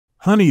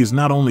Honey is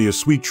not only a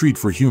sweet treat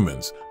for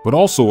humans, but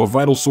also a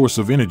vital source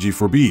of energy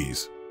for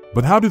bees.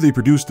 But how do they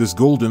produce this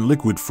golden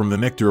liquid from the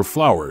nectar of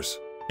flowers?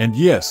 And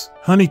yes,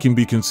 honey can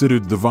be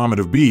considered the vomit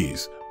of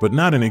bees, but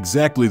not in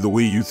exactly the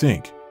way you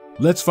think.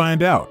 Let's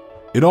find out.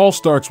 It all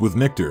starts with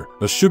nectar,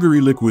 a sugary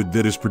liquid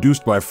that is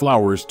produced by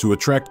flowers to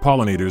attract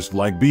pollinators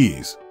like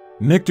bees.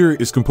 Nectar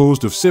is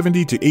composed of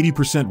 70 to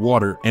 80%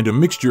 water and a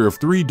mixture of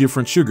 3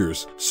 different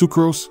sugars: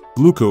 sucrose,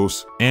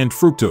 glucose, and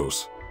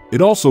fructose. It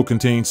also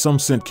contains some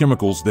scent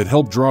chemicals that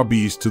help draw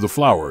bees to the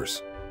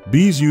flowers.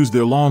 Bees use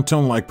their long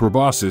tongue-like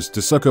proboscis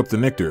to suck up the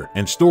nectar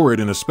and store it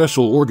in a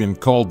special organ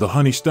called the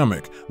honey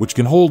stomach, which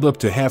can hold up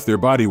to half their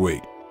body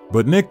weight.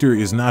 But nectar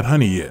is not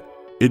honey yet.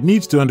 It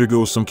needs to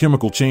undergo some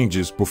chemical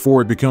changes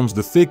before it becomes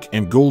the thick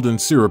and golden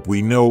syrup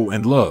we know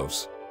and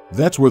loves.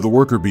 That's where the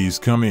worker bees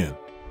come in.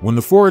 When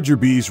the forager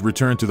bees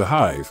return to the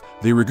hive,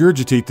 they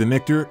regurgitate the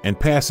nectar and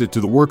pass it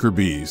to the worker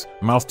bees,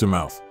 mouth to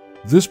mouth.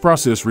 This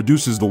process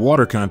reduces the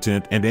water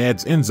content and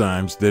adds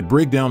enzymes that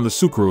break down the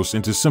sucrose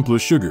into simpler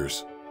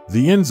sugars.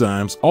 The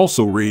enzymes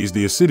also raise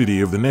the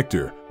acidity of the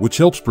nectar, which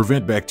helps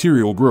prevent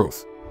bacterial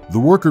growth. The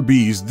worker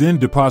bees then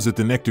deposit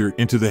the nectar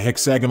into the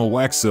hexagonal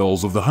wax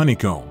cells of the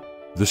honeycomb.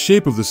 The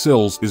shape of the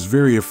cells is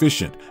very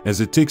efficient,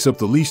 as it takes up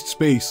the least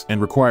space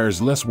and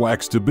requires less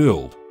wax to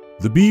build.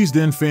 The bees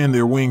then fan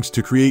their wings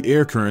to create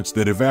air currents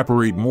that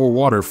evaporate more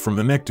water from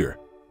the nectar.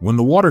 When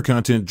the water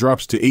content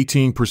drops to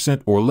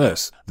 18% or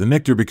less, the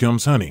nectar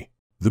becomes honey.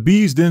 The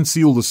bees then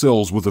seal the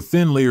cells with a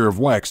thin layer of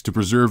wax to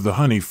preserve the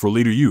honey for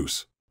later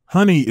use.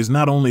 Honey is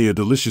not only a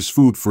delicious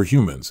food for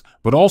humans,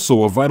 but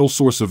also a vital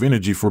source of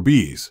energy for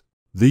bees.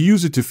 They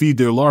use it to feed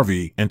their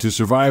larvae and to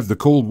survive the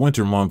cold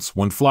winter months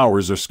when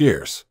flowers are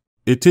scarce.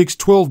 It takes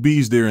 12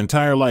 bees their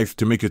entire life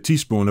to make a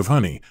teaspoon of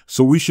honey,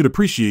 so we should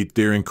appreciate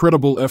their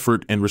incredible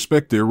effort and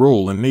respect their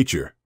role in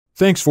nature.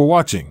 Thanks for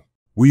watching.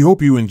 We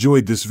hope you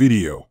enjoyed this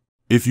video.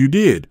 If you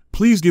did,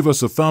 please give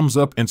us a thumbs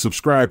up and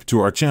subscribe to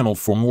our channel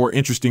for more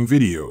interesting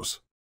videos.